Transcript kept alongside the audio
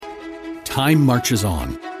Time marches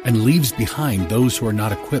on and leaves behind those who are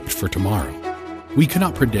not equipped for tomorrow. We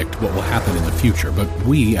cannot predict what will happen in the future, but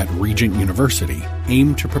we at Regent University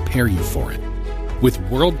aim to prepare you for it. With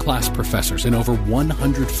world-class professors in over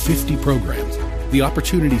 150 programs, the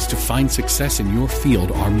opportunities to find success in your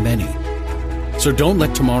field are many. So don't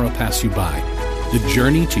let tomorrow pass you by. The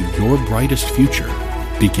journey to your brightest future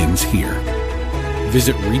begins here.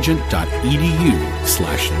 Visit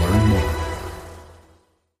regent.edu/learn more.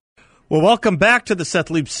 Well, welcome back to the Seth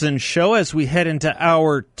Leibsohn Show as we head into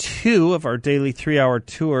hour 2 of our daily 3-hour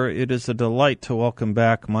tour. It is a delight to welcome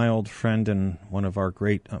back my old friend and one of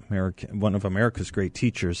America's great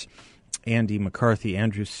teachers, Andy McCarthy.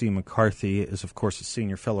 Andrew C. McCarthy is, of course, a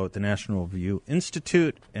senior fellow at the National Review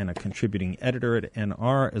Institute and a contributing editor at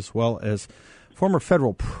NR, as well as former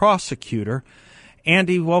federal prosecutor.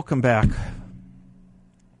 Andy, welcome back.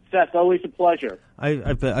 Seth, always a pleasure.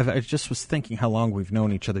 I just was thinking how long we've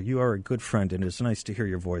known each other. You are a good friend, and it's nice to hear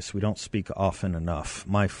your voice. We don't speak often enough.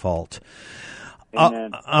 My fault. Well,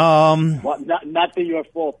 not that your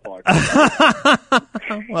fault, part.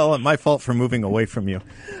 Well, my fault for moving away from you.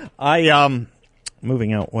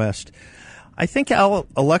 Moving out west. I think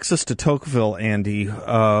Alexis de Tocqueville, Andy,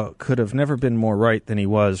 could have never been more right than he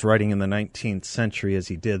was, writing in the 19th century as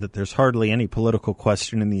he did, that there's hardly any political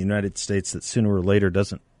question in the United States that sooner or later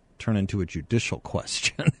doesn't turn into a judicial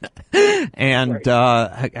question. And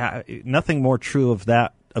nothing more true of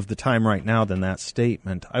the time right now than that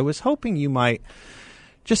statement. I was hoping you might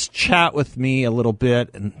just chat with me a little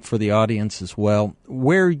bit, and for the audience as well,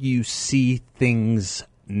 where you see things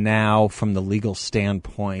now from the legal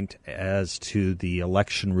standpoint as to the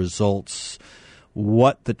election results,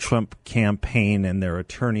 what the Trump campaign and their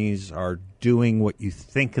attorneys are doing, what you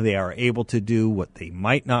think they are able to do, what they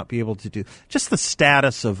might not be able to do, just the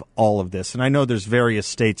status of all of this. And I know there's various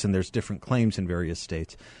states and there's different claims in various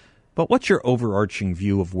states, but what's your overarching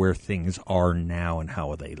view of where things are now and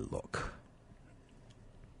how they look?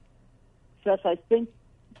 Seth, I think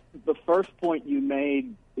the first point you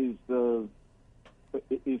made is the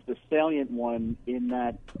salient one, in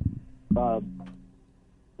that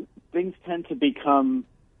things tend to become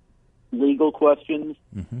legal questions,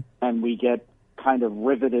 and we get kind of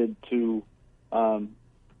riveted to the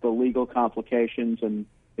legal complications, and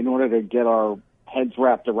in order to get our heads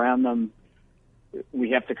wrapped around them, we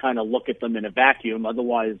have to kind of look at them in a vacuum.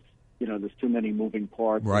 Otherwise, there's too many moving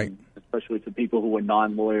parts, right? And especially for people who are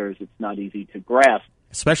non-lawyers, it's not easy to grasp.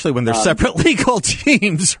 Especially when they're separate legal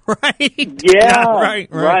teams, right? Yeah,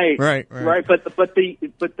 right. But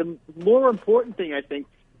the more important thing, I think,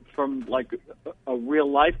 from like a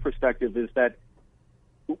real life perspective, is that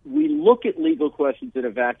we look at legal questions in a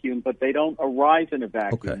vacuum, but they don't arise in a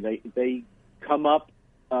vacuum. Okay. They come up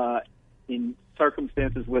in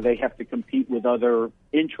circumstances where they have to compete with other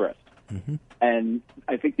interests. And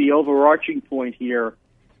I think the overarching point here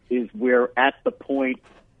is we're at the point.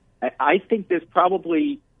 I think there's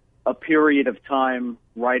probably a period of time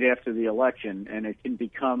right after the election, and it can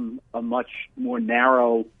become a much more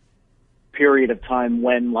narrow period of time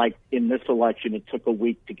when, like in this election, it took a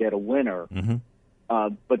week to get a winner.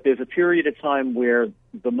 But there's a period of time where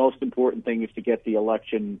the most important thing is to get the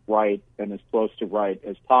election right and as close to right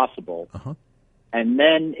as possible. And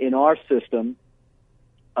then in our system,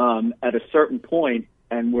 at a certain point,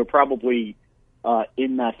 and we're probably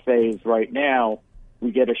in that phase right now,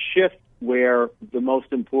 we get a shift where the most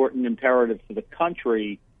important imperative for the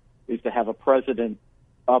country is to have a president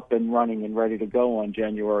up and running and ready to go on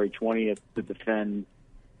January 20th to defend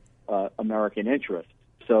American interests.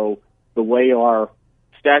 So the way our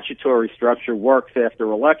statutory structure works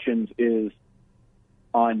after elections is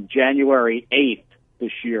on January 8th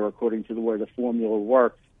this year, according to the way the formula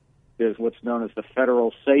works, there's what's known as the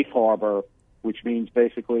federal safe harbor, which means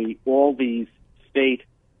basically all these state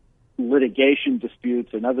litigation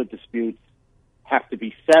disputes and other disputes have to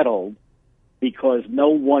be settled, because no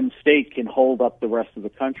one state can hold up the rest of the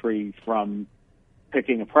country from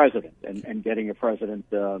picking a president and getting a president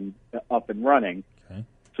up and running. Okay.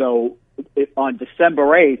 So on December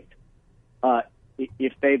 8th,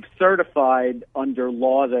 if they've certified under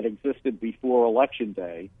law that existed before Election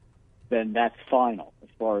Day, then that's final as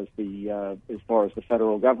far as the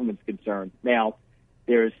federal government's concerned. Now,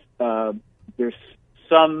 there's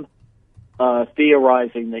some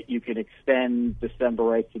theorizing that you can extend December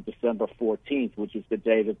 8th to December 14th, which is the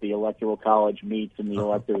day that the Electoral College meets and the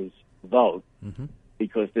electors vote,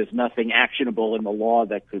 because there's nothing actionable in the law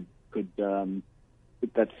that could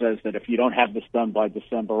that says that if you don't have this done by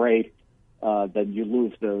December 8th, then you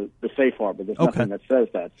lose the safe harbor. There's nothing that says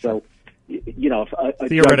that. So, if a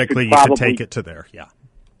theoretically, you could take it to there.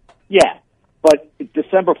 Yeah. But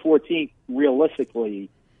December 14th, realistically,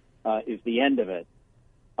 is the end of it,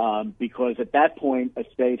 because at that point, a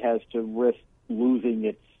state has to risk losing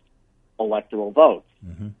its electoral votes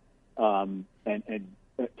and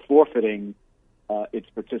forfeiting its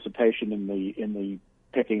participation in the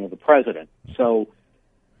picking of the president. So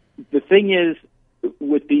the thing is,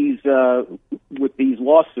 with these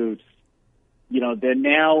lawsuits, they're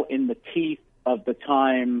now in the teeth of the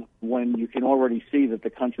time when you can already see that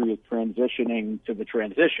the country is transitioning to the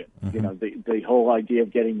transition. The whole idea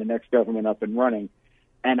of getting the next government up and running.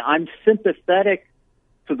 And I'm sympathetic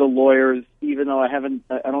to the lawyers, even though I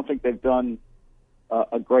don't think they've done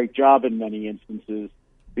a great job in many instances,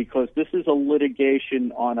 because this is a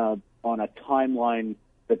litigation on a timeline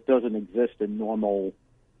that doesn't exist in normal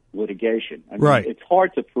litigation. I mean, right. It's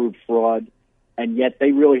hard to prove fraud, and yet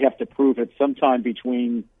they really have to prove it sometime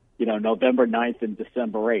between November 9th and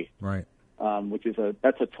December 8th. Right. Which is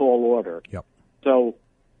that's a tall order. Yep. So,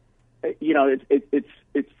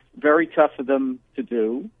 it's very tough for them to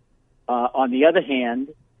do. On the other hand,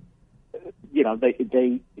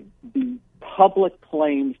 the public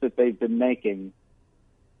claims that they've been making,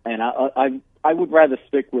 and I would rather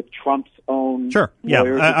stick with Trump's own. Sure. Yeah,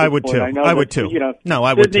 I would too. I would too. No,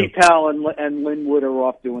 I Sidney would too. Powell and Lynn Wood are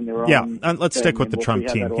off doing their own. Yeah, let's thing, stick with the we'll Trump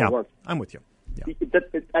see how team. that all Yeah, works. I'm with you. Yeah.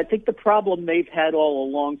 I think the problem they've had all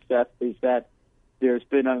along, Seth, is that there's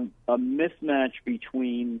been a mismatch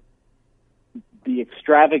between the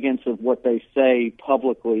extravagance of what they say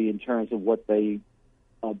publicly in terms of what they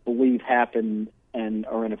believe happened and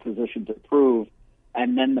are in a position to prove,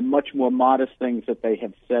 and then the much more modest things that they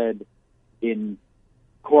have said in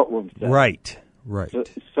courtroom settings. Right.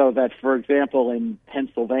 So that, for example, in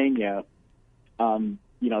Pennsylvania,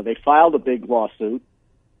 they filed a big lawsuit,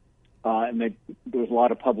 and there was a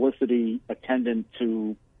lot of publicity attendant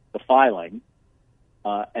to the filing,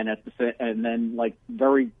 and then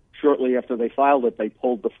very shortly after they filed it, they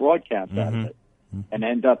pulled the fraud counts out of it, and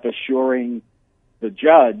end up assuring the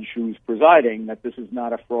judge who's presiding that this is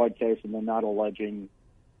not a fraud case and they're not alleging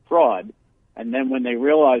fraud. And then when they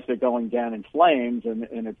realize they're going down in flames and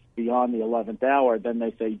it's beyond the 11th hour, then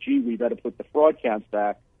they say, gee, we better put the fraud counts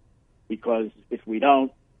back, because if we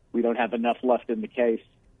don't have enough left in the case,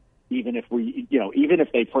 even if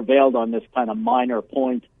they prevailed on this kind of minor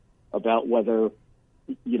point about whether,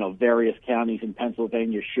 various counties in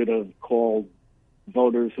Pennsylvania should have called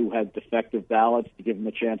voters who had defective ballots to give them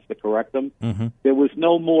a chance to correct them. There was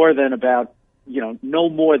no more than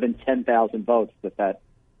 10,000 votes that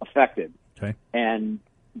affected. Okay. And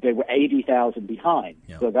they were 80,000 behind,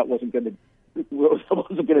 Yeah. so that wasn't going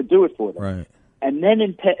to do it for them. Right. And then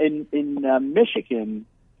in Michigan,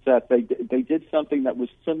 Seth, they did something that was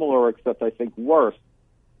similar, except I think worse,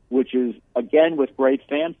 which is, again with great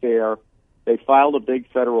fanfare, they filed a big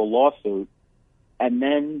federal lawsuit, and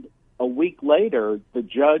then a week later, the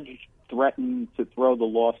judge threatened to throw the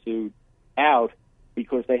lawsuit out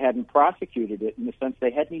because they hadn't prosecuted it, in the sense they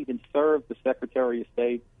hadn't even served the Secretary of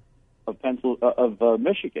State of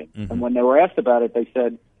Michigan. And when they were asked about it, they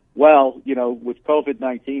said, well, with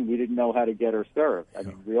COVID-19, we didn't know how to get her served. I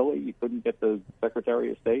mean, really? You couldn't get the Secretary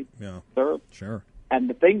of State served? Sure. And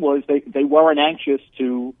the thing was, they weren't anxious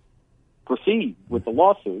to proceed with the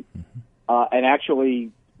lawsuit, and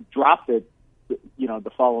actually dropped it,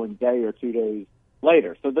 the following day or 2 days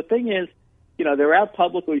later. So the thing is, they're out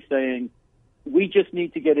publicly saying, we just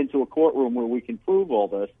need to get into a courtroom where we can prove all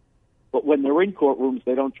this. But when they're in courtrooms,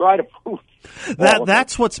 they don't try to prove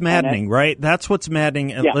that's what's maddening, right? That's what's maddening.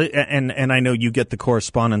 Yeah. And I know you get the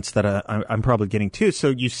correspondence that I'm probably getting too. So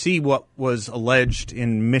you see what was alleged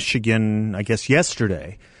in Michigan, I guess,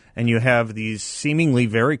 yesterday. And you have these seemingly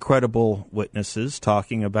very credible witnesses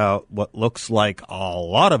talking about what looks like a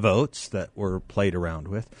lot of votes that were played around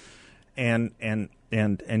with. And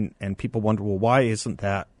people wonder, well, why isn't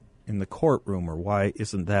that in the courtroom, or why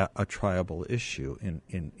isn't that a triable issue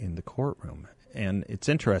in the courtroom? And it's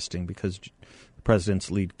interesting because the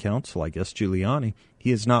president's lead counsel, I guess, Giuliani,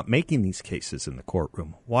 he is not making these cases in the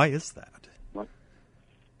courtroom. Why is that?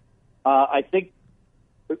 I think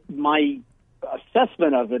my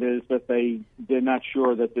assessment of it is that they're not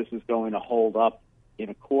sure that this is going to hold up in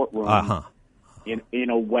a courtroom in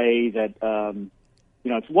a way that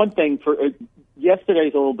it's one thing for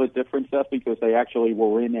yesterday's a little bit different, Seth, because they actually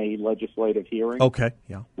were in a legislative hearing. Okay,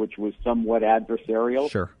 yeah, which was somewhat adversarial.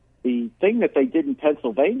 Sure. The thing that they did in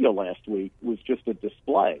Pennsylvania last week was just a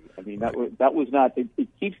display. I mean, that was not. It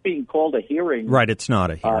keeps being called a hearing. Right, it's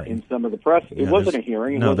not a hearing in some of the press. It wasn't a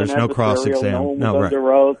hearing. No, there's no cross-exam. No one was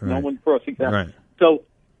under oath. Right. No one cross-examined. Right. So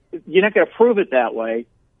you're not going to prove it that way.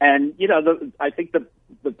 And I think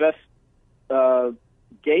the best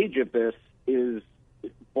gauge of this is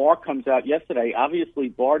Barr comes out yesterday. Obviously,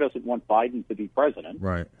 Barr doesn't want Biden to be president.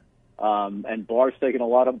 Right. And Barr's taking a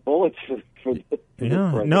lot of bullets for the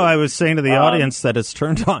president. No, I was saying to the audience that it's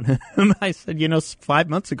turned on him. I said, 5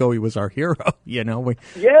 months ago he was our hero. We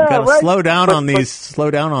got to slow down on these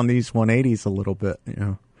 180s a little bit.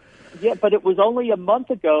 Yeah, but it was only a month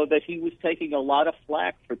ago that he was taking a lot of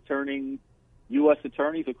flack for turning U.S.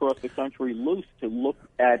 attorneys across the country loose to look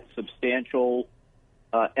at substantial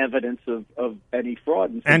evidence of any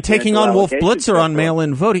fraud. And taking on Wolf Blitzer on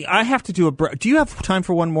mail-in voting. I have to do a break. Do you have time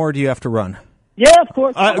for one more, or do you have to run? Yeah, of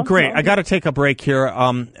course. Great. I got to take a break here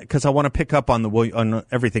because I want to pick up on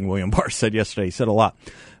everything William Barr said yesterday. He said a lot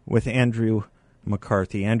with Andrew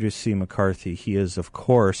C. McCarthy. He is, of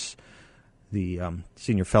course, the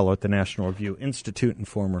senior fellow at the National Review Institute and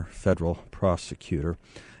former federal prosecutor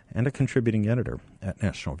and a contributing editor at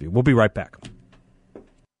National Review. We'll be right back.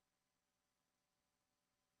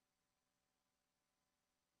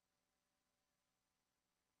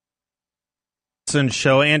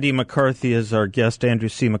 Show. Andy McCarthy is our guest. Andrew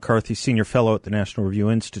C. McCarthy, senior fellow at the National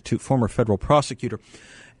Review Institute, former federal prosecutor.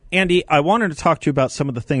 Andy, I wanted to talk to you about some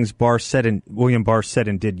of the things William Barr said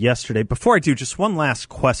and did yesterday. Before I do, just one last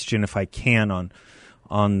question, if I can,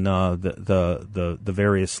 on the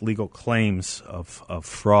various legal claims of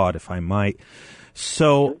fraud, if I might.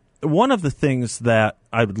 So, one of the things that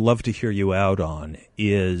I would love to hear you out on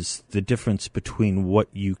is the difference between what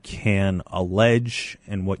you can allege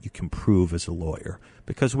and what you can prove as a lawyer,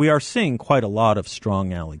 because we are seeing quite a lot of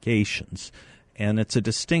strong allegations, and it's a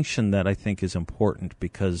distinction that I think is important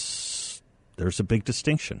because there's a big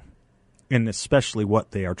distinction, and especially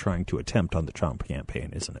what they are trying to attempt on the Trump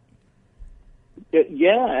campaign, isn't it?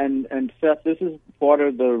 Yeah, and Seth, this is part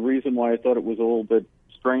of the reason why I thought it was a little bit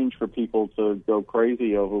strange for people to go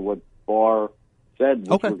crazy over what Barr said,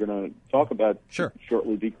 which we're going to talk about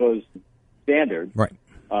shortly, because standard. Right.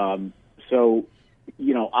 So,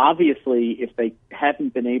 obviously, if they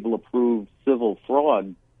hadn't been able to prove civil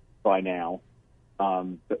fraud by now,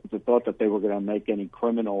 the thought that they were going to make any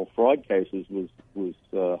criminal fraud cases was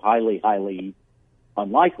highly, highly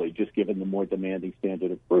unlikely, just given the more demanding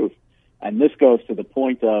standard of proof. And this goes to the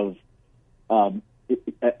point of,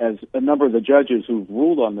 as a number of the judges who've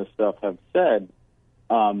ruled on this stuff have said,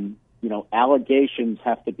 allegations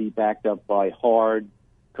have to be backed up by hard,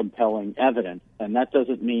 compelling evidence. And that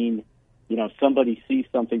doesn't mean, somebody sees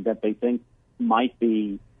something that they think might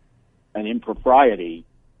be an impropriety.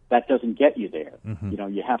 That doesn't get you there.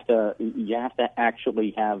 Mm-hmm. You have to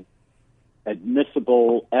actually have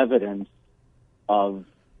admissible evidence of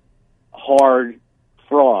hard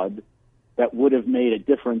fraud that would have made a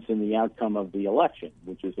difference in the outcome of the election,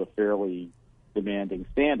 which is a fairly demanding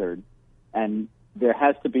standard. And there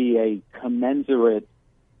has to be a commensurate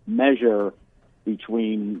measure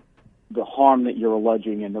between the harm that you're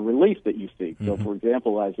alleging and the relief that you seek. Mm-hmm. So, for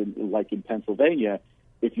example, like in Pennsylvania,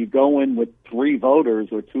 if you go in with 3 voters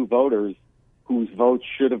or 2 voters whose votes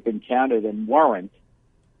should have been counted and weren't,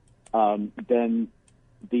 then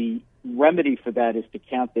the remedy for that is to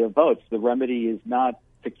count their votes. The remedy is not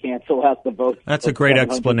to cancel out the votes. That's a great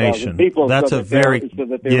explanation. That's a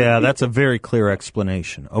very clear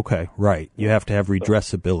explanation. Okay, right. You have to have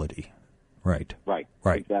redressability. Right.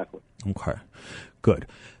 Exactly. Okay, good.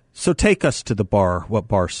 So take us to what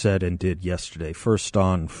Barr said and did yesterday. First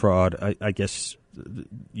on fraud, I guess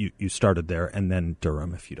you started there, and then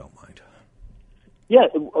Durham, if you don't mind. Yeah,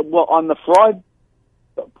 well, on the fraud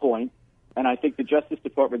point, and I think the Justice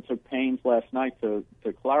Department took pains last night to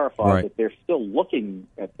clarify that they're still looking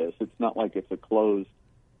at this. It's not like it's a closed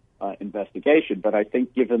investigation, but I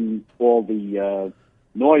think given all the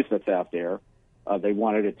noise that's out there, they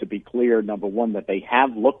wanted it to be clear, number one, that they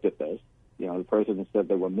have looked at this. The president said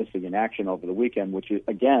they were missing in action over the weekend, which,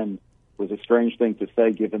 again, was a strange thing to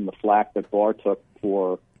say given the flack that Barr took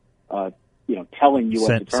for, telling U.S.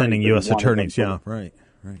 attorneys. Sending U.S. attorneys, right.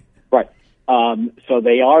 So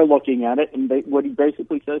they are looking at it, and what he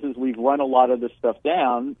basically says is we've run a lot of this stuff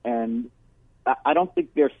down, and I don't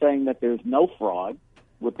think they're saying that there's no fraud.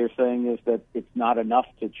 What they're saying is that it's not enough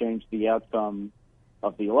to change the outcome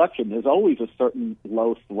of the election. There's always a certain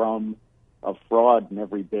low thrum of fraud in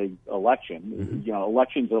every big election. Mm-hmm.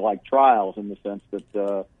 Elections are like trials in the sense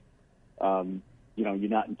that, you're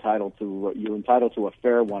not entitled to, you're entitled to a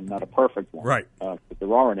fair one, not a perfect one. Right. But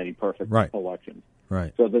there aren't any perfect elections.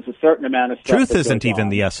 Right. So there's a certain amount of stuff. Truth isn't even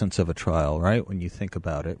the essence of a trial, right? When you think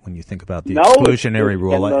about it, when you think about the exclusionary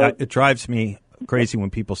rule, it drives me crazy when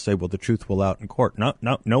people say, "Well, the truth will out in court." No,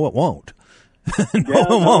 it won't. It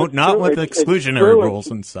won't. Not with exclusionary rules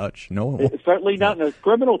and such. No, it won't. It's certainly not in a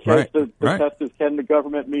criminal case. The test is, can the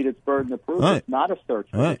government meet its burden of proof? It's not a search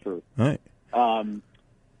for the truth. Right.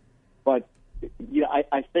 But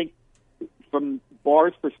I think from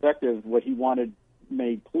Barr's perspective, what he wanted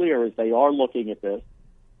made clear is they are looking at this.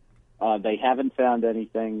 They haven't found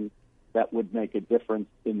anything that would make a difference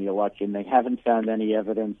in the election. They haven't found any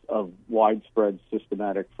evidence of widespread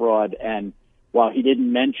systematic fraud. And while he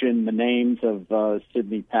didn't mention the names of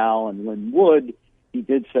Sidney Powell and Lynn Wood, he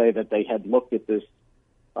did say that they had looked at this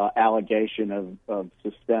allegation of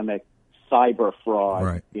systemic cyber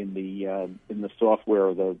fraud in the software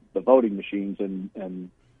of the voting machines, and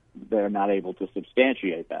they're not able to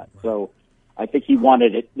substantiate that. Right. So I think he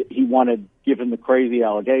wanted, given the crazy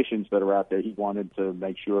allegations that are out there, he wanted to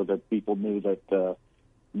make sure that people knew that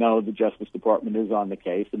no, the Justice Department is on the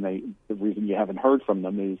case, and the reason you haven't heard from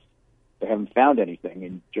them is they haven't found anything.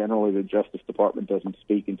 And generally, the Justice Department doesn't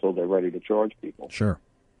speak until they're ready to charge people. Sure.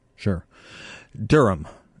 Durham,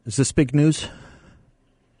 is this big news?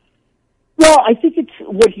 Well, I think it's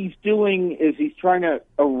what he's doing is he's trying to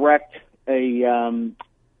erect a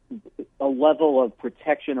level of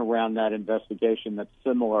protection around that investigation that's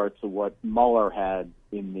similar to what Mueller had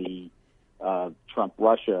in the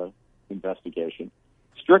Trump-Russia investigation.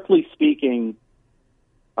 Strictly speaking,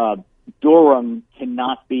 Durham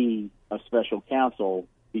cannot be a special counsel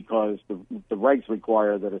because the regs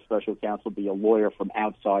require that a special counsel be a lawyer from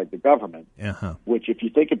outside the government, which, if you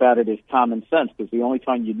think about it, is common sense, because the only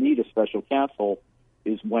time you need a special counsel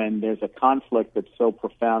is when there's a conflict that's so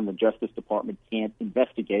profound the Justice Department can't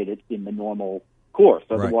investigate it in the normal course.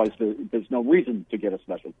 Otherwise, there's no reason to get a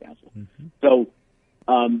special counsel. Mm-hmm. So,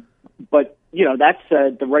 but, that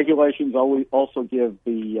said, the regulations also give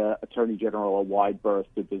the Attorney General a wide berth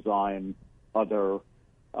to design other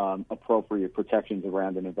appropriate protections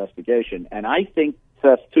around an investigation. And I think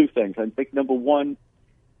that's two things. I think, number one,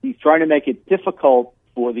 he's trying to make it difficult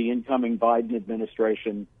for the incoming Biden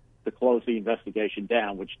administration to close the investigation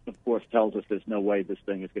down, which, of course, tells us there's no way this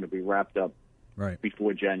thing is going to be wrapped up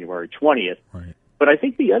before January 20th. Right. But I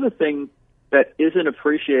think the other thing that isn't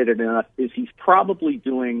appreciated enough is he's probably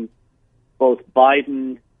doing both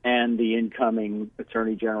Biden and the incoming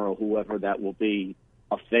Attorney General, whoever that will be,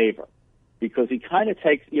 a favor. Because he kind of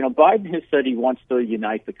takes, Biden has said he wants to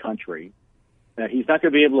unite the country. Now, he's not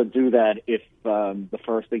going to be able to do that if the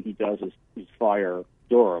first thing he does is fire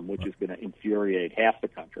Durham, which is going to infuriate half the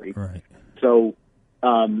country. Right. So,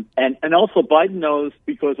 and also Biden knows,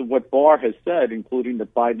 because of what Barr has said, including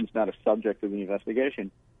that Biden's not a subject of the investigation,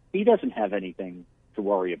 he doesn't have anything to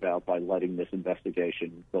worry about by letting this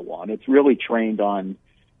investigation go on. It's really trained on,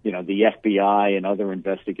 the FBI and other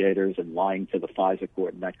investigators and lying to the FISA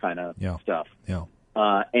court and that kind of stuff. Yeah.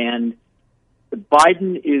 And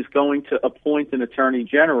Biden is going to appoint an attorney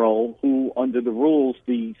general who, under the rules,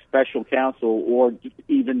 the special counsel, or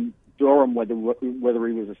even Durham, whether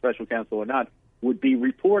he was a special counsel or not, would be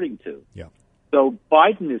reporting to. Yeah. So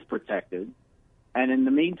Biden is protected, and in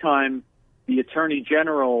the meantime, the attorney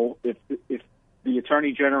general, if the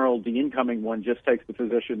attorney general, the incoming one, just takes the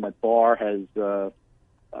position that Barr has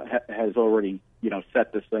already,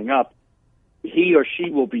 set this thing up, he or she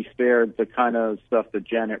will be spared the kind of stuff that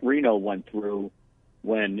Janet Reno went through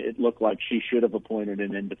when it looked like she should have appointed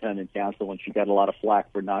an independent counsel, and she got a lot of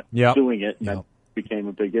flack for not doing it, and that became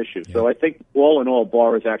a big issue. So I think, all in all,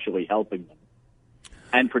 Barr is actually helping them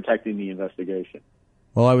and protecting the investigation.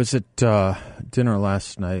 Well, I was at dinner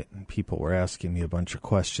last night, and people were asking me a bunch of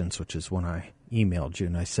questions, which is when I emailed you,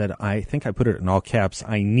 and I said, I think I put it in all caps,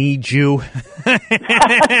 I need you.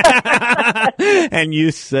 And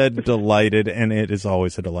you said delighted, and it is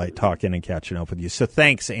always a delight talking and catching up with you. So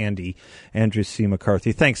thanks, Andrew C.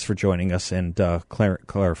 McCarthy. Thanks for joining us and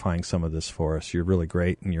clarifying some of this for us. You're really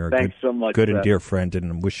great, and you're a good and dear friend,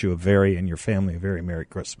 and wish you and your family a very Merry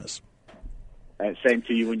Christmas. Same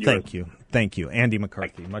to you and yours. Thank you. Andy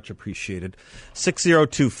McCarthy, much appreciated.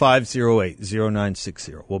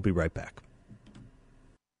 602-508-0960. We'll be right back.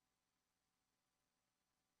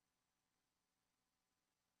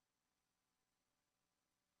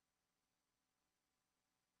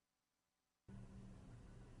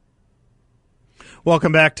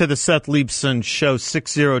 Welcome back to the Seth Leibsohn Show,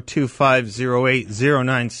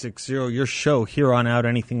 602-508-0960. Your show here on out,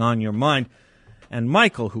 anything on your mind. And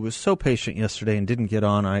Michael, who was so patient yesterday and didn't get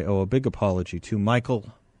on, I owe a big apology to.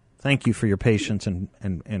 Michael, thank you for your patience and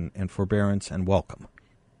forbearance, and welcome.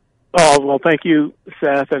 Oh, well, thank you,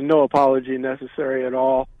 Seth, and no apology necessary at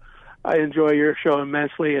all. I enjoy your show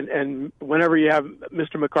immensely, and whenever you have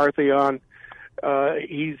Mr. McCarthy on,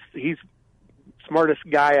 he's smartest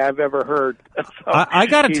guy I've ever heard. So I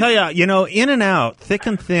got to tell you, in and out, thick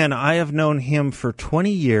and thin, I have known him for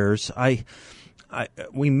 20 years.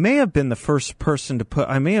 we may have been the first person to put.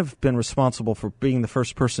 I may have been responsible for being the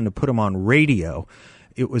first person to put him on radio.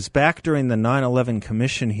 It was back during the 9/11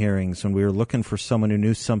 Commission hearings when we were looking for someone who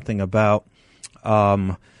knew something about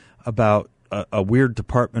a weird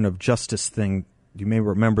Department of Justice thing. You may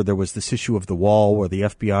remember there was this issue of the wall where the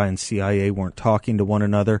FBI and CIA weren't talking to one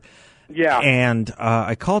another. Yeah. And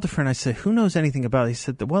I called a friend. I said, who knows anything about it? He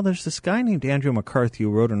said, well, there's this guy named Andrew McCarthy who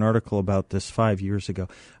wrote an article about this 5 years ago.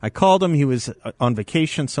 I called him. He was on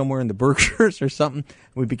vacation somewhere in the Berkshires or something.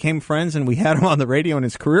 We became friends, and we had him on the radio, and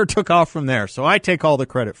his career took off from there. So I take all the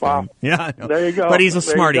credit for him. Yeah, I know. There you go. But he's a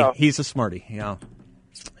smarty. He's a smarty. Yeah.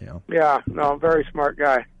 Yeah, no, very smart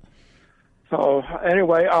guy. So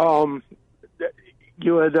anyway,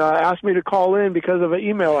 you had asked me to call in because of an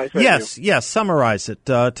email I sent you. Yes. Summarize it.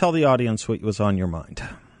 Tell the audience what was on your mind.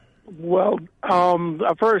 Well,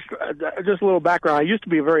 first, just a little background. I used to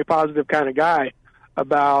be a very positive kind of guy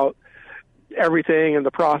about everything and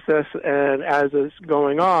the process and as it's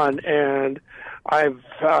going on. And I've,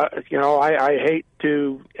 I hate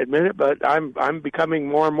to admit it, but I'm becoming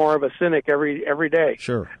more and more of a cynic every day.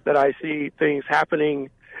 Sure. That I see things happening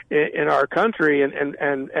in our country,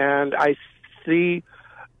 and I see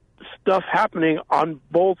stuff happening on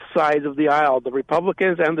both sides of the aisle, the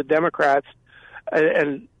Republicans and the Democrats,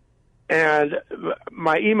 and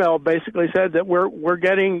my email basically said that we're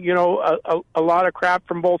getting a lot of crap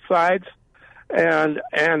from both sides, and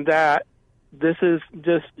that this is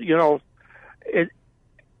just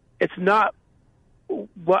it's not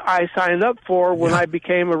what I signed up for when I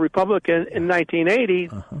became a Republican in 1980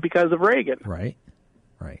 because of Reagan. Right.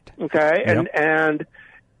 Okay, Yep. and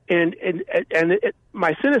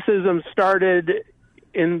my cynicism started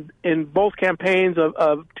in both campaigns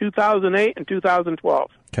of 2008 and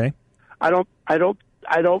 2012. Okay. I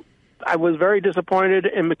was very disappointed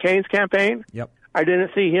in McCain's campaign. Yep. I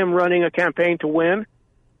didn't see him running a campaign to win.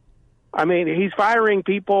 I mean, he's firing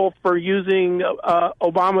people for using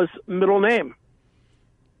Obama's middle name.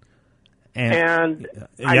 And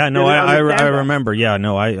I remember. Yeah,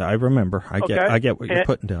 no, I remember. I get what you're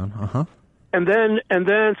putting down. And then,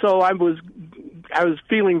 so I was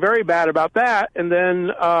feeling very bad about that, and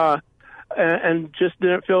then, and just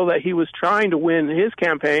didn't feel that he was trying to win his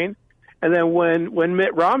campaign. And then when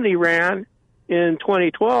Mitt Romney ran in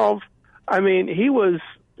 2012, I mean, he was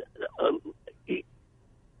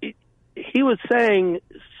saying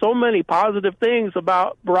so many positive things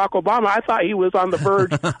about Barack Obama. I thought he was on the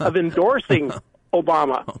verge of endorsing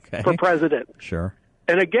Obama for president. Sure.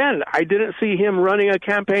 And again, I didn't see him running a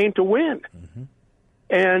campaign to win. Mm-hmm.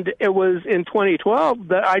 And it was in 2012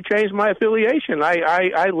 that I changed my affiliation.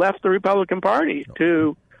 I left the Republican Party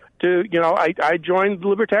I joined the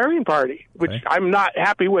Libertarian Party, which I'm not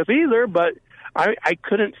happy with either, but I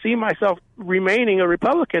couldn't see myself remaining a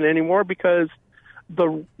Republican anymore because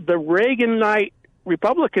the Reaganite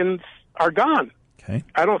Republicans are gone. Okay.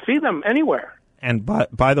 I don't see them anywhere. And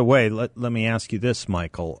by the way, let me ask you this,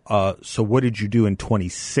 Michael. So what did you do in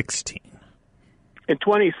 2016? In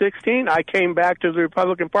 2016, I came back to the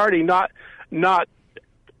Republican Party, not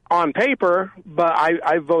on paper, but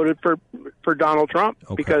I voted for Donald Trump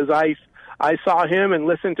because I saw him and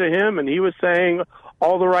listened to him, and he was saying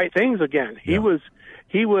all the right things again. He was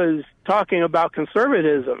talking about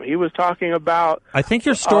conservatism. He was talking about I think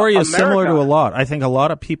your story is America. Similar to a lot. I think a lot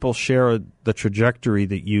of people share the trajectory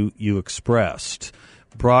that you expressed.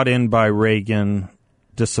 Brought in by Reagan,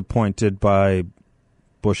 disappointed by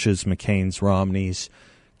Bush's, McCain's, Romney's,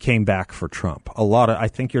 came back for Trump. I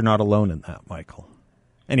think you're not alone in that, Michael.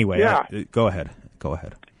 Anyway, go ahead.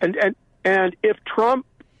 And if Trump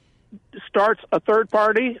starts a third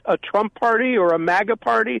party, a Trump party or a MAGA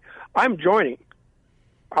party, I'm joining.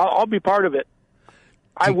 I'll be part of it.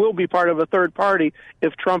 I will be part of a third party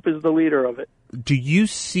if Trump is the leader of it. Do you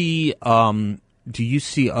see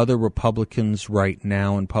other Republicans right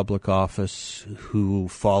now in public office who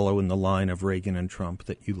follow in the line of Reagan and Trump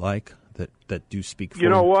that you like, that do speak for you?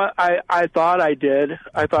 Know what? I thought I did.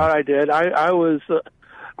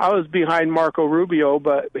 I was behind Marco Rubio,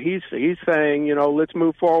 but he's saying, let's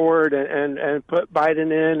move forward and put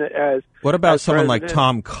Biden in as. What about as someone president. like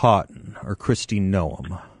Tom Cotton or Kristi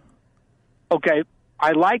Noem? Okay,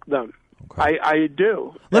 I like them. Okay. I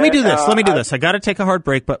do. Let me do this. I got to take a hard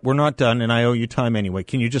break, but we're not done, and I owe you time anyway.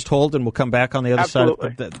 Can you just hold, and we'll come back on the other side?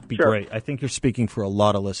 That'd be great. I think you're speaking for a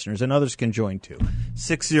lot of listeners, and others can join too.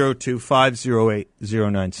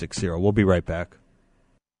 602-508-0960. We'll be right back.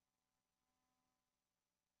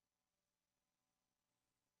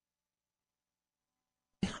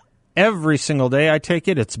 every single day I take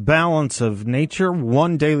it. It's Balance of Nature.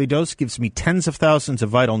 One daily dose gives me tens of thousands of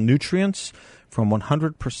vital nutrients from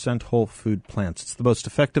 100% whole food plants. It's the most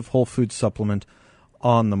effective whole food supplement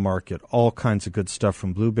on the market. All kinds of good stuff,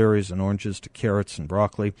 from blueberries and oranges to carrots and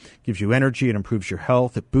broccoli. Gives you energy. It improves your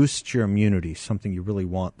health. It boosts your immunity, something you really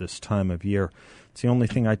want this time of year. It's the only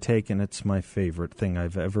thing I take, and it's my favorite thing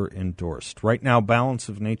I've ever endorsed. Right now, Balance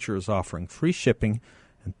of Nature is offering free shipping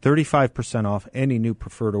and 35% off any new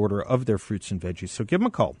preferred order of their fruits and veggies. So give them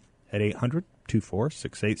a call at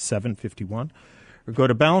 800-246-8751 or go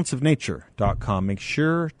to balanceofnature.com. Make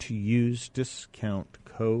sure to use discount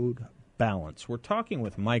code BALANCE. We're talking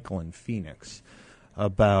with Michael in Phoenix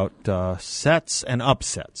about sets and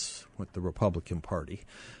upsets with the Republican Party.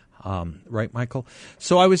 Right, Michael?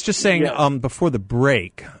 So I was just saying, yes. Before the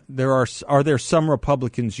break, are there some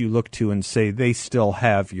Republicans you look to and say they still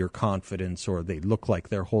have your confidence, or they look like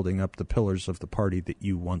they're holding up the pillars of the party that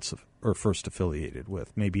you once or first affiliated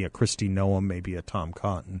with? Maybe a Kristi Noem, maybe a Tom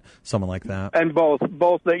Cotton, someone like that. And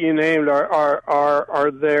both that you named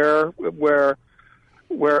are there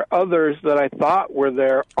where others that I thought were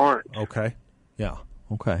there aren't. Okay. Yeah.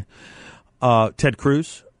 Okay. Ted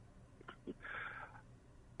Cruz.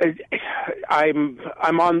 I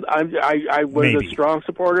was Maybe. a strong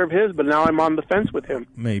supporter of his, but now I'm on the fence with him.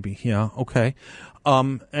 Maybe, yeah, okay.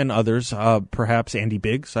 And others, perhaps Andy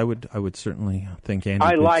Biggs. I would certainly think Andy.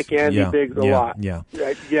 I Biggs. like Andy Biggs a lot. Yeah,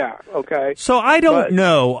 yeah. Okay. So I don't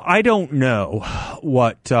know. I don't know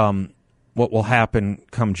what will happen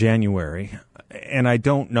come January, and I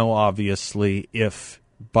don't know, obviously, if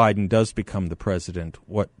Biden does become the president,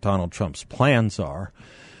 what Donald Trump's plans are.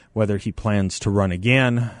 Whether he plans to run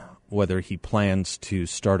again, whether he plans to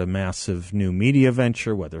start a massive new media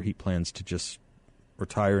venture, whether he plans to just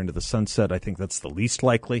retire into the sunset, I think that's the least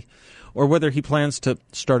likely, or whether he plans to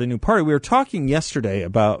start a new party. We were talking yesterday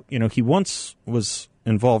about, he once was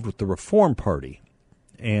involved with the Reform Party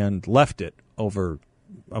and left it over,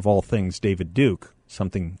 of all things, David Duke,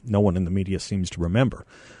 something no one in the media seems to remember.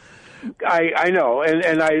 I know,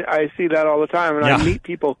 and I see that all the time, and I meet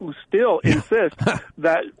people who still insist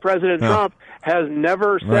that President Trump has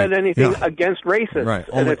never said anything against racists. Right,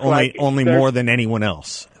 only more than anyone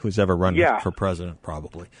else who's ever run for president,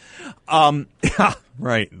 probably.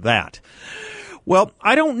 Right, that. Well,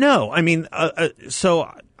 I don't know. I mean,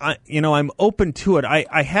 I'm open to it.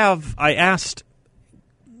 I asked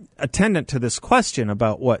attendant to this question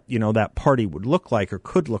about what that party would look like or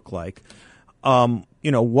could look like.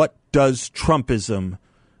 What does Trumpism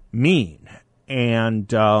mean?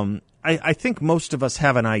 And I think most of us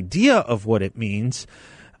have an idea of what it means.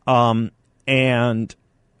 And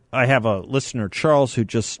I have a listener, Charles, who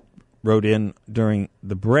just wrote in during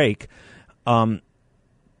the break.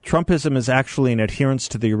 Trumpism is actually an adherence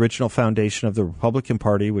to the original foundation of the Republican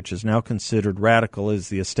Party, which is now considered radical as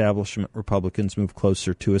the establishment Republicans move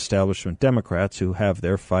closer to establishment Democrats, who have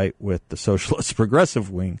their fight with the socialist progressive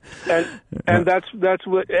wing. And that's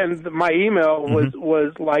what. And my email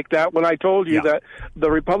was like that when I told you that the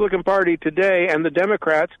Republican Party today and the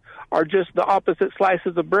Democrats are just the opposite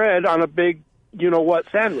slices of bread on a big you-know-what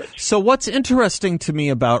sandwich. So what's interesting to me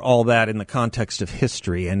about all that in the context of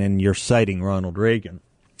history, and in your citing Ronald Reagan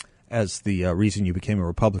as the reason you became a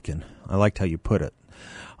Republican, I liked how you put it.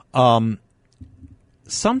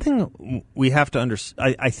 Something we have to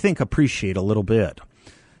I think appreciate a little bit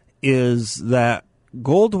is that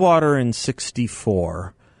Goldwater in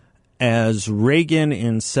 1964, as Reagan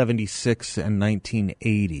in 1976 and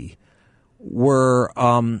 1980, were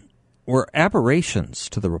aberrations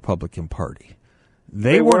to the Republican Party.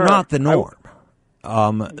 They were not the norm.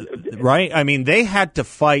 Right? I mean, they had to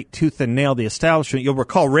fight tooth and nail the establishment. You'll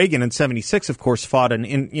recall Reagan in 1976, of course,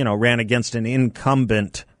 ran against an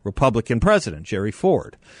incumbent Republican president, Jerry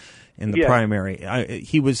Ford, in the primary.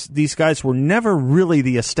 These guys were never really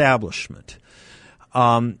the establishment.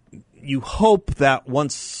 You hope that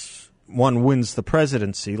once one wins the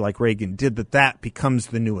presidency, like Reagan did, that becomes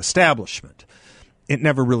the new establishment. It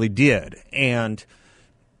never really did. And,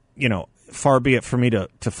 far be it for me to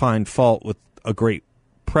find fault with a great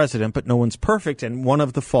president, but no one's perfect. And one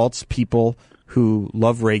of the faults people who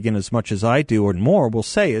love Reagan as much as I do or more will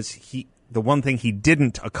say is the one thing he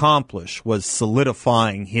didn't accomplish was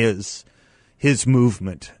solidifying his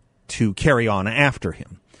movement to carry on after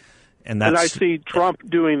him. And I see Trump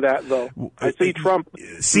doing that, though. I see Trump.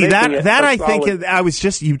 See that I think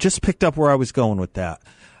you just picked up where I was going with that.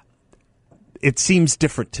 It seems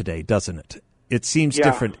different today, doesn't it? It seems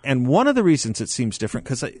different. And one of the reasons it seems different,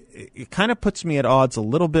 because it kind of puts me at odds a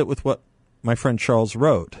little bit with what my friend Charles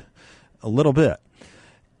wrote, a little bit,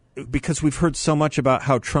 because we've heard so much about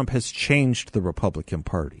how Trump has changed the Republican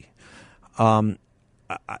Party.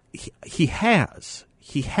 He has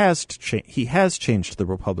changed the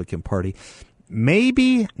Republican Party.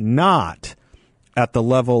 Maybe not at the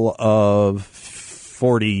level of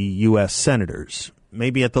 40 U.S. senators.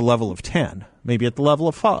 Maybe at the level of 10. Maybe at the level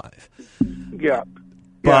of 5. Yeah.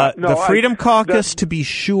 But the Freedom Caucus, to be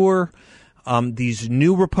sure, these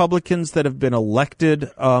new Republicans that have been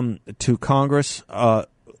elected to Congress are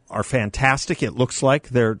fantastic. It looks like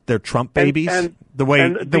they're Trump babies. And the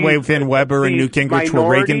way Vin Weber and Newt Gingrich were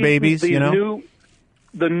Reagan babies, you know?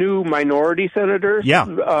 The new minority senators,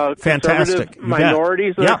 fantastic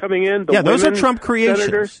minorities that are coming in. Those are Trump creations.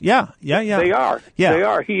 Senators, they are. Yeah. They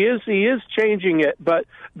are. He is changing it, but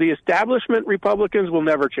the establishment Republicans will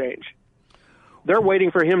never change. They're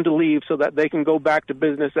waiting for him to leave so that they can go back to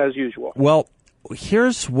business as usual. Well,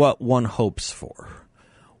 here's what one hopes for.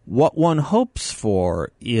 What one hopes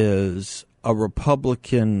for is a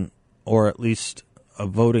Republican, or at least a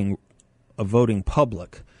voting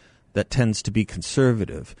public that tends to be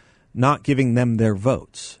conservative, not giving them their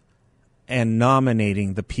votes and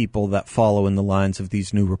nominating the people that follow in the lines of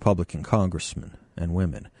these new Republican congressmen and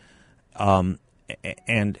women, and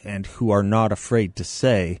who are not afraid to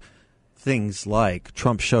say things like,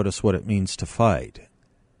 Trump showed us what it means to fight.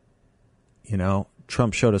 You know,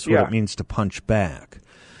 Trump showed us what it means to punch back.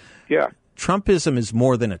 Yeah. Trumpism is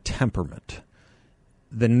more than a temperament.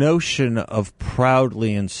 The notion of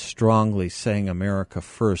proudly and strongly saying America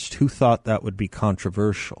first, who thought that would be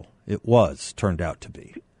controversial? It turned out to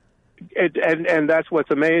be. And that's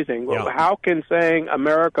what's amazing. Yeah. How can saying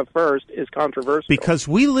America first is controversial? Because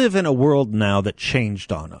we live in a world now that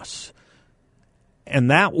changed on us.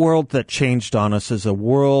 And that world that changed on us is a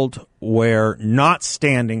world where not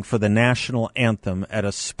standing for the national anthem at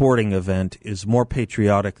a sporting event is more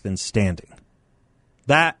patriotic than standing.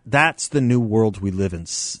 That's the new world we live in.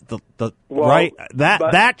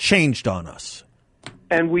 That changed on us.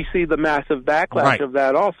 And we see the massive backlash of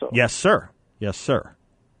that also. Yes, sir. Yes, sir.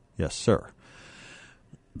 Yes, sir.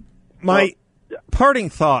 My parting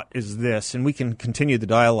thought is this, and we can continue the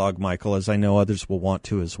dialogue, Michael, as I know others will want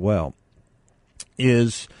to as well,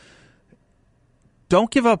 is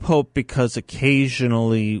don't give up hope because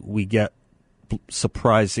occasionally we get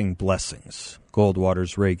surprising blessings.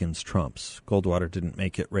 Goldwater's, Reagan's, Trump's. Goldwater didn't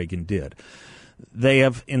make it, Reagan did. They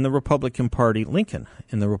have, in the Republican Party, Lincoln,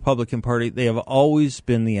 in the Republican Party, they have always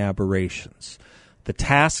been the aberrations. The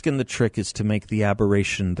task and the trick is to make the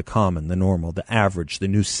aberration the common, the normal, the average, the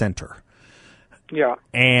new center. Yeah.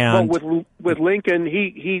 And with Lincoln,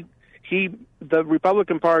 the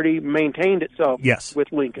Republican Party maintained itself with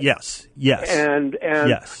Lincoln. Yes. And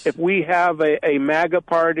if we have a MAGA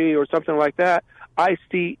party or something like that, I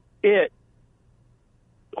see it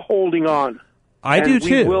holding on. I do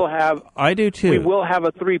too. I do too. We will have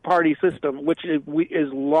a three-party system, which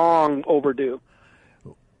is long overdue.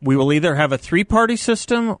 We will either have a three-party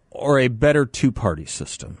system or a better two-party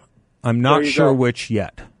system. I'm not sure which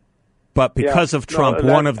yet. But because of Trump,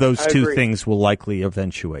 one of those two things will likely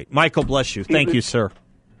eventuate. Michael, bless you. Thank you, sir.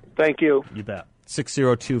 Thank you. You bet.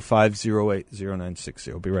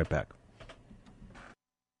 602-508-0960. Be right back.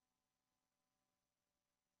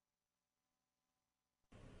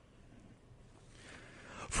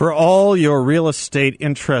 For all your real estate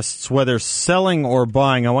interests, whether selling or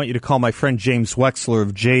buying, I want you to call my friend James Wexler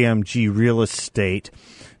of JMG Real Estate.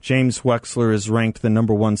 James Wexler is ranked the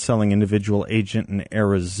 #1 selling individual agent in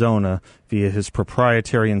Arizona via his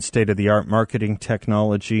proprietary and state-of-the-art marketing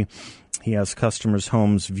technology. He has customers'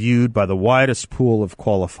 homes viewed by the widest pool of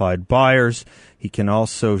qualified buyers. He can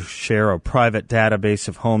also share a private database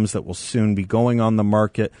of homes that will soon be going on the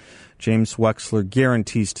market. James Wexler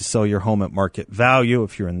guarantees to sell your home at market value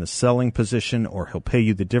if you're in the selling position, or he'll pay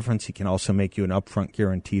you the difference. He can also make you an upfront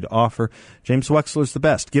guaranteed offer. James Wexler is the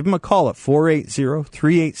best. Give him a call at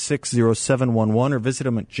 480-386-0711 or visit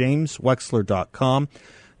him at jameswexler.com.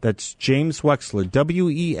 That's James Wexler,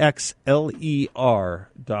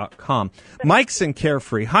 WEXLER.com. Mike's in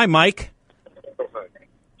Carefree. Hi, Mike.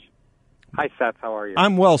 Hi, Seth. How are you?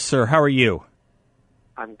 I'm well, sir. How are you?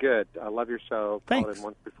 I'm good. I love your show. Thanks. Called in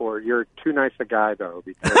once before. You're too nice a guy, though,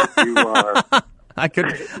 because you are. I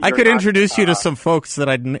could introduce you to some folks that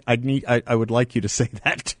I would like you to say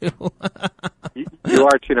that to. You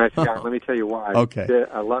are too nice a guy. Let me tell you why. Okay.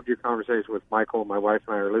 I loved your conversation with Michael. My wife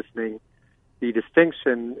and I are listening. The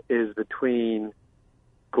distinction is between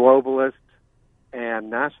globalist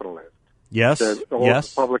and nationalist. Yes. The old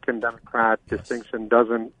Republican-Democrat distinction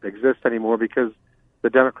doesn't exist anymore because the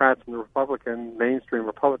Democrats and the mainstream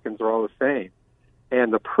Republicans are all the same.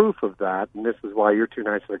 And the proof of that, and this is why you're too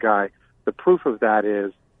nice of a guy, the proof of that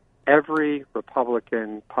is every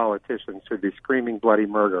Republican politician should be screaming bloody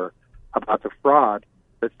murder about the fraud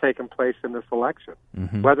that's taken place in this election.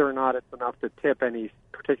 Mm-hmm. Whether or not it's enough to tip any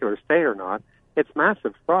particular state or not, it's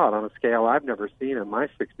massive fraud on a scale I've never seen in my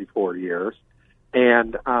 64 years.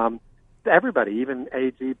 And everybody, even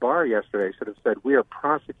A.G. Barr yesterday, should have said, we are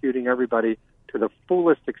prosecuting everybody to the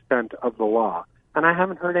fullest extent of the law. And I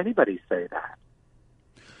haven't heard anybody say that.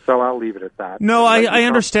 So I'll leave it at that. No, I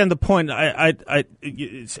understand the point. I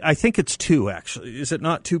think it's two, actually. Is it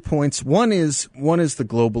not 2 points? One is the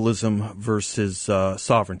globalism versus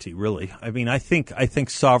sovereignty. Really, I mean, I think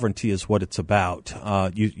sovereignty is what it's about.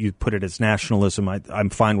 You put it as nationalism. I'm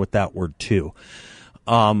fine with that word too.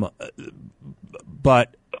 But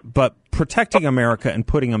protecting America and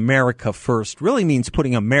putting America first really means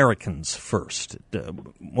putting Americans first.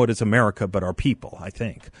 What is America but our people? I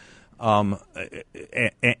think.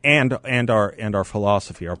 And our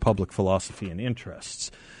philosophy, our public philosophy and interests,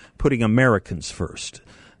 putting Americans first.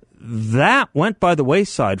 That went by the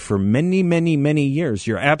wayside for many, many, many years.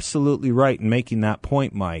 You're absolutely right in making that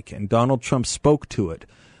point, Mike. And Donald Trump spoke to it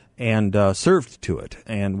and served to it.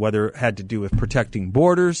 And whether it had to do with protecting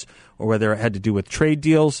borders, or whether it had to do with trade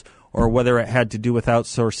deals, or whether it had to do with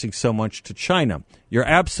outsourcing so much to China, you're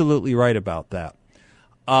absolutely right about that.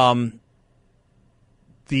 I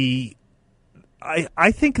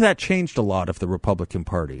think that changed a lot of the Republican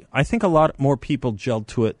Party. I think a lot more people gelled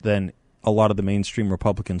to it than a lot of the mainstream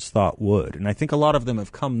Republicans thought would. And I think a lot of them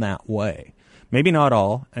have come that way. Maybe not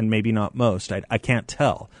all, and maybe not most. I can't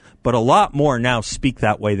tell. But a lot more now speak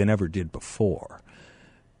that way than ever did before.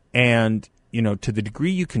 And, to the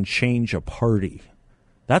degree you can change a party,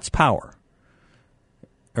 that's power.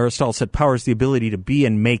 Aristotle said power is the ability to be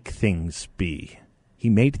and make things be. He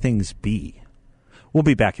made things be. We'll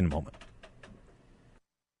be back in a moment.